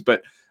those things.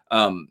 But,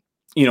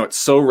 it's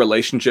so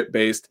relationship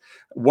based.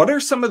 What are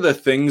some of the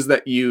things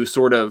that you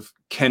sort of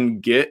can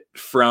get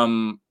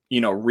from,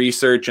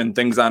 research and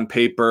things on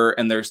paper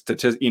and their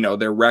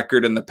their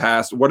record in the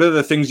past? What are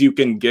the things you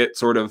can get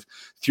sort of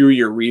through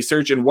your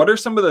research? And what are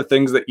some of the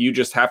things that you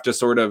just have to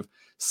sort of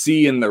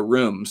see in the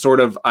room, sort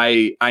of,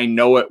 I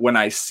know it when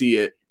I see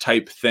it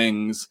type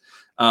things?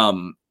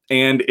 And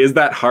is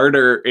that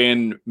harder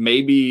in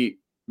maybe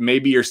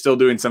you're still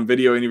doing some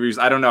video interviews?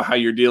 I don't know how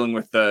you're dealing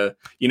with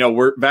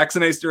where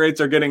vaccination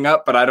rates are getting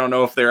up, but I don't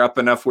know if they're up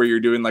enough where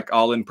you're doing like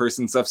all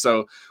in-person stuff.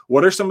 So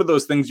what are some of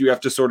those things you have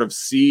to sort of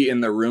see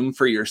in the room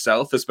for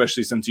yourself,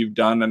 especially since you've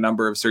done a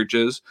number of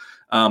searches?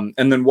 And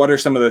then what are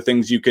some of the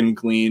things you can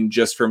glean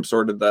just from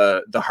sort of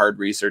the hard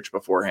research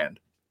beforehand?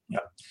 Yeah.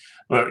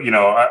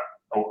 Well,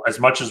 as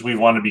much as we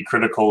want to be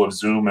critical of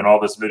Zoom and all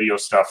this video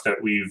stuff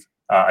that we've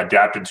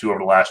adapted to over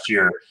the last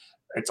year,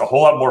 it's a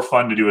whole lot more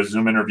fun to do a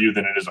Zoom interview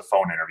than it is a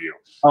phone interview.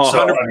 Oh,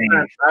 so,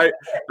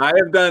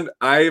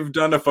 I've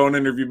done a phone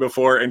interview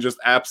before and just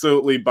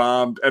absolutely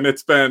bombed. And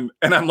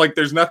I'm like,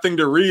 there's nothing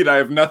to read. I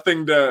have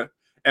nothing to,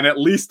 And at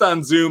least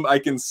on Zoom, I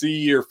can see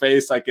your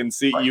face. I can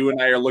see you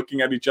and I are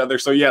looking at each other.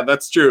 So yeah,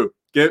 that's true.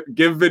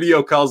 Give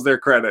video calls their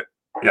credit.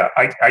 Yeah,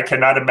 I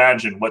cannot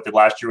imagine what the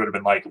last year would have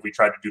been like if we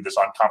tried to do this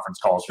on conference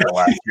calls for the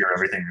last year,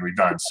 everything that we've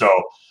done. So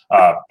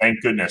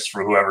thank goodness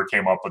for whoever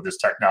came up with this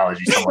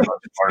technology, someone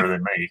much smarter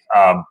than me.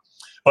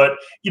 But,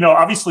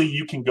 obviously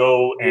you can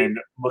go and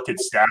look at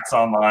stats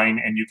online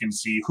and you can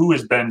see who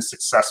has been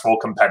successful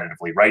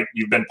competitively, right?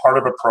 You've been part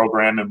of a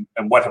program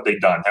and what have they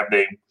done?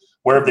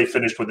 Where have they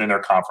finished within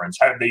their conference?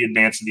 Have they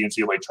advanced in the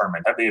NCAA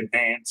tournament? Have they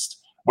advanced?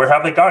 Where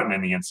have they gotten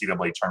in the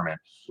NCAA tournament?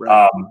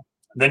 Right.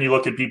 Then you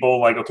look at people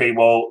like, okay,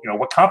 well,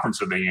 what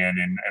conference are they in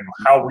and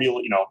how real,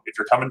 if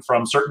you're coming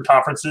from certain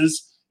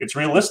conferences, it's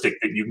realistic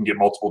that you can get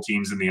multiple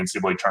teams in the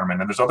NCAA tournament.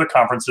 And there's other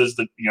conferences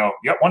that, you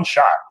got one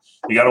shot.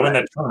 You got to win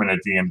that tournament at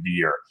the end of the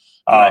year.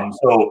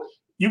 So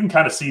you can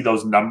kind of see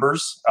those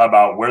numbers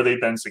about where they've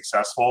been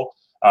successful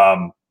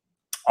on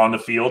the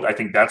field. I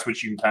think that's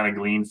what you can kind of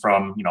glean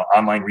from,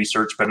 online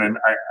research. But then,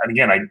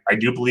 I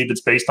do believe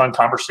it's based on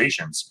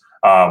conversations.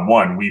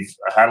 We've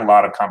had a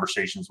lot of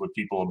conversations with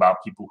people about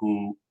people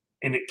who,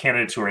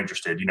 candidates who are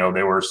interested.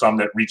 There were some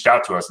that reached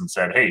out to us and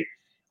said, hey,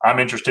 I'm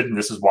interested and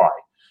this is why.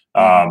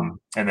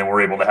 And then we're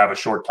able to have a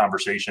short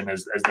conversation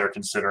as they're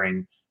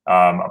considering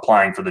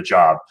applying for the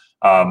job.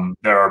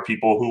 There are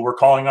people who were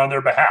calling on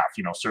their behalf.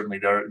 Certainly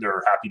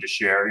they're happy to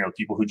share,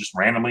 people who just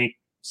randomly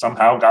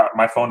somehow got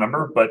my phone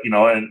number, but,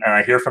 and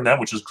I hear from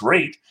them, which is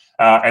great.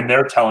 And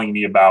they're telling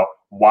me about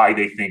why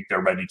they think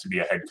they're ready to be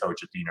a head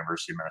coach at the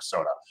University of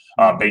Minnesota,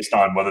 based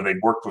on whether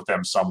they've worked with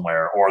them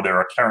somewhere or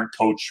they're a current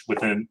coach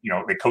within,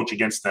 they coach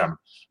against them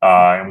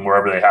and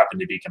wherever they happen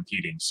to be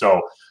competing.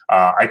 So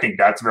I think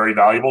that's very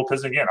valuable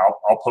because, again,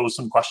 I'll pose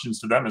some questions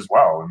to them as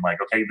well. And like,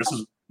 okay, this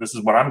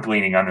is what I'm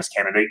gleaning on this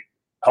candidate.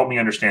 Help me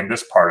understand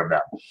this part of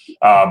that.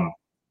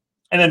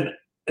 And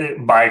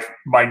then by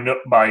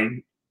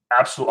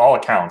absolute all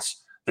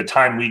accounts, the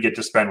time we get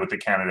to spend with the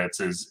candidates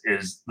is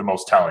the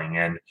most telling.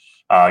 And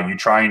you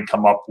try and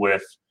come up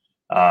with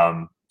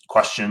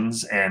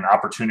questions and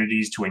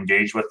opportunities to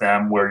engage with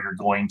them where you're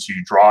going to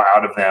draw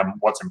out of them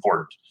what's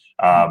important.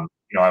 I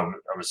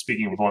was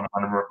speaking with one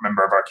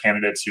member of our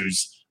candidates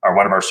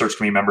one of our search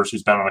committee members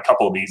who's been on a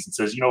couple of these and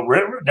says, we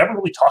never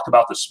really talk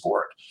about the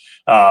sport.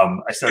 I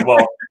said,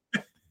 well,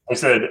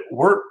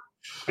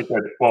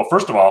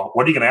 first of all,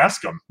 what are you going to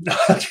ask them?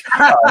 A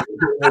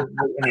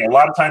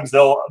lot of times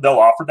they'll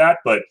offer that,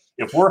 but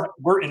if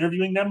we're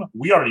interviewing them,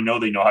 we already know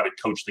they know how to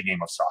coach the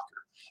game of soccer.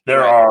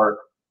 There are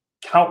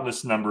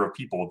countless number of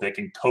people that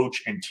can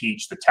coach and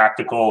teach the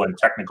tactical and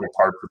technical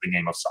parts of the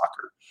game of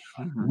soccer.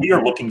 Mm-hmm. We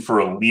are looking for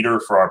a leader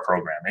for our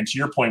program. And to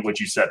your point, what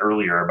you said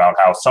earlier about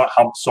how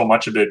so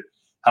much of it,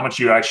 how much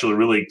you're actually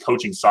really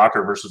coaching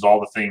soccer versus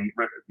all the thing,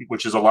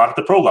 which is a lot at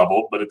the pro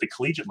level, but at the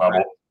collegiate level.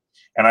 Right.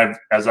 And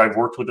as I've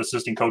worked with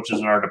assistant coaches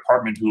in our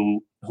department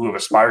who have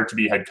aspired to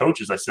be head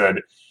coaches, I said,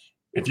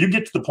 if you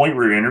get to the point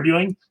where you're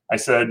interviewing, I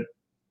said,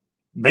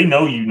 they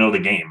know you know the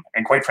game.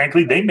 And quite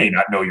frankly, they may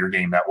not know your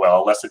game that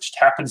well, unless it just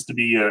happens to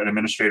be an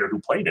administrator who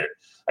played it.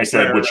 I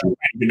said, what you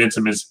convince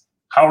them is,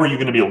 how are you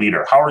going to be a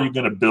leader? How are you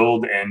going to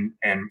build and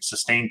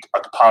sustain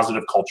a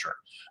positive culture?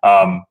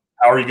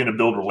 How are you going to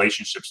build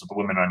relationships with the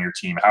women on your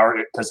team?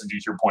 Because to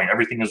your point,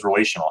 everything is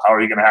relational. How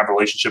are you going to have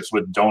relationships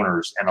with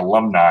donors and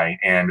alumni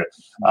and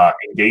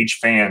engage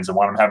fans and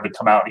want them to have to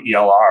come out in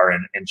ELR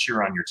and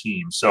cheer on your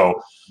team? So,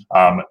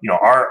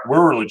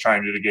 we're really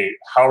trying to gauge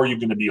how are you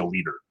going to be a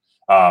leader,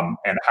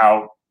 and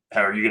how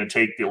are you going to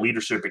take the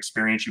leadership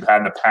experience you've had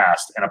in the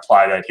past and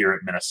apply that here at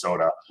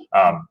Minnesota?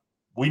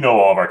 We know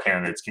all of our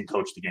candidates can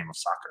coach the game of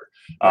soccer.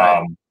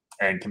 Right.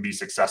 And can be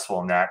successful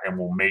in that and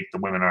will make the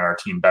women on our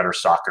team better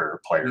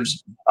soccer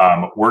players.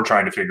 We're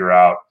trying to figure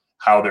out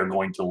how they're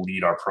going to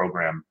lead our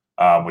program,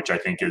 which I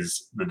think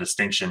is the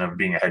distinction of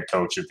being a head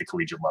coach at the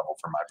collegiate level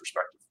from my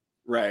perspective.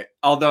 Right.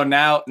 Although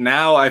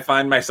now I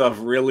find myself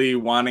really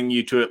wanting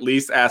you to at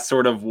least ask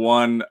sort of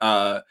one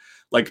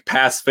like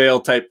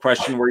pass-fail type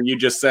question where you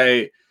just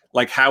say,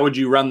 like, how would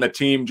you run the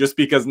team? Just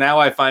because now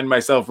I find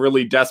myself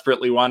really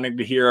desperately wanting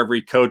to hear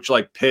every coach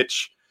like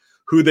pitch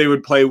who they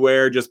would play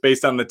where, just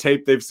based on the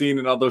tape they've seen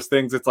and all those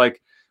things. It's like,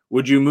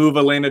 would you move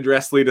Elena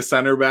Dressley to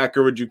center back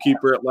or would you keep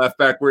her at left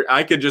back? Where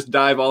I could just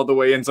dive all the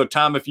way in. So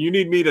Tom, if you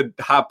need me to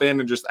hop in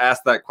and just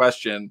ask that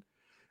question,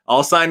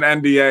 I'll sign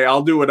NDA.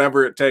 I'll do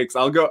whatever it takes.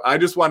 I'll go. I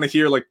just want to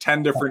hear like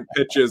 10 different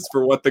pitches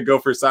for what the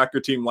Gopher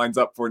soccer team lines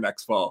up for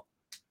next fall.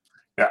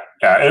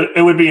 Yeah.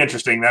 It would be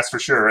interesting. That's for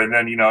sure. And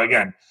then,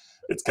 again,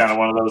 it's kind of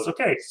one of those,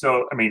 okay,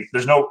 so,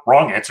 there's no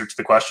wrong answer to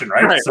the question,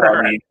 right?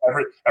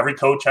 Every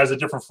coach has a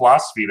different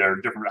philosophy. They're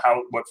different,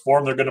 what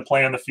form they're going to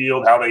play on the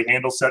field, how they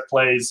handle set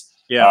plays,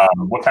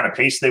 what kind of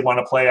pace they want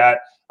to play at.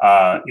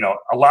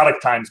 A lot of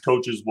times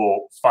coaches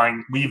will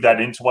weave that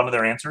into one of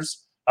their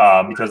answers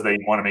because they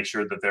want to make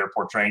sure that they're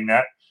portraying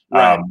that.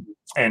 Right.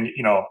 And,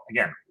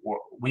 again,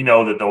 we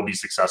know that there'll be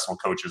successful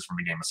coaches from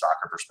a game of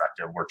soccer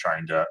perspective. We're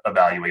trying to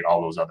evaluate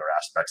all those other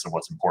aspects of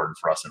what's important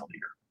for us in a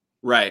leader.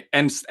 Right.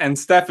 And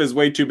Steph is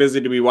way too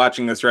busy to be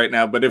watching this right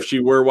now. But if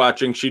she were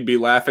watching, she'd be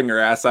laughing her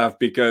ass off,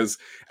 because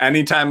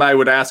anytime I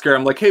would ask her,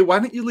 I'm like, hey, why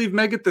don't you leave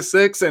Meg at the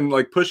 6 and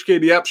like push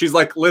Katie up? She's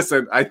like,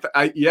 listen,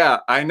 yeah,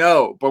 I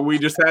know. But we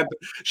just had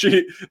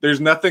there's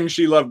nothing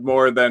she loved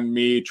more than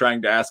me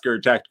trying to ask her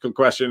a tactical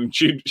question.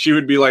 She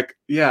would be like,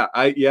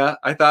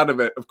 I thought of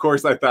it. Of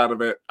course I thought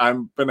of it.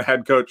 I've been a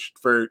head coach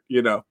for,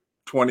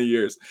 20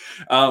 years.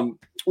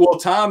 Well,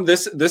 Tom,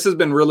 this has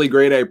been really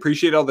great. I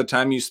appreciate all the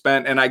time you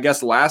spent. And I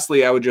guess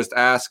lastly, I would just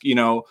ask,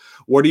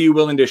 what are you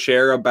willing to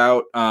share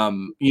about,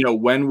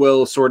 when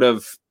will sort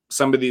of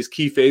some of these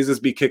key phases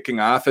be kicking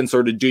off, and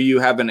sort of, do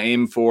you have an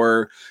aim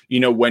for,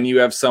 when you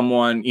have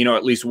someone,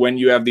 at least when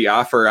you have the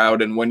offer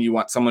out and when you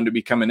want someone to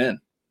be coming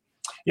in?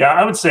 Yeah,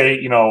 I would say,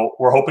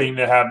 we're hoping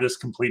to have this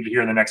completed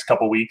here in the next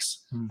couple of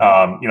weeks. Mm-hmm.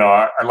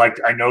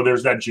 I know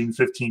there's that June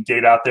 15th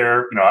date out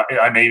there.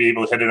 I may be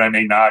able to hit it, I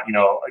may not.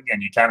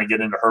 Again, you kind of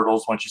get into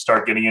hurdles once you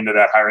start getting into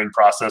that hiring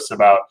process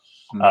about,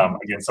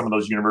 again, some of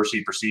those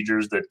university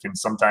procedures that can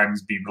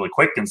sometimes be really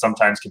quick and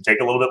sometimes can take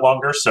a little bit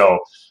longer. So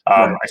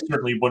I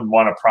certainly wouldn't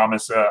want to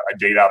promise a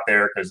date out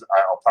there, because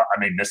I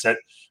may miss it.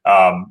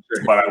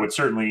 But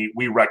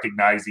we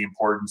recognize the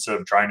importance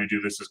of trying to do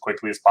this as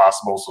quickly as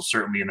possible. So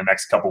certainly in the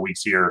next couple of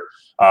weeks here,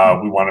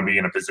 we want to be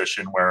in a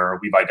position where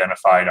we've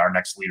identified our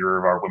next leader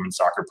of our women's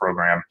soccer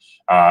program,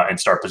 and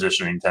start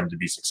positioning them to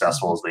be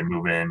successful as they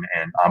move in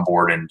and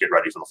onboard and get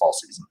ready for the fall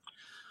season.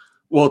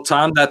 Well,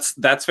 Tom,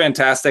 that's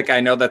fantastic.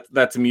 I know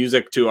that's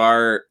music to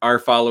our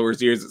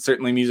followers' ears. It's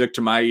certainly music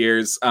to my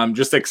ears.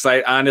 Just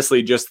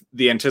honestly, just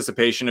the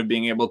anticipation of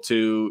being able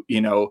to,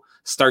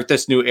 start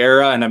this new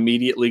era and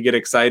immediately get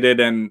excited.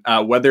 And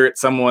whether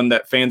it's someone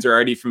that fans are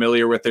already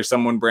familiar with or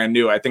someone brand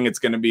new, I think it's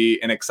going to be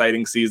an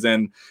exciting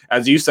season.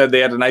 As you said, they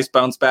had a nice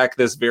bounce back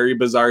this very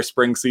bizarre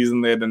spring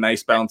season. They had a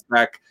nice bounce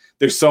back.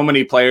 There's so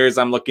many players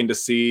I'm looking to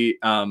see,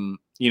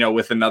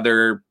 with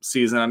another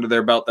season under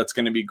their belt. That's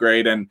going to be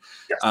great. And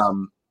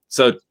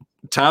so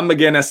Tom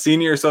McGinnis,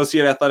 Senior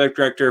Associate Athletic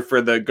Director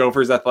for the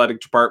Gophers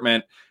Athletic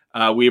Department.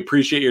 We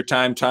appreciate your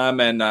time, Tom,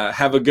 and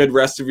have a good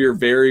rest of your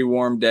very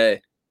warm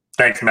day.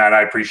 Thanks, Matt.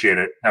 I appreciate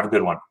it. Have a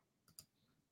good one.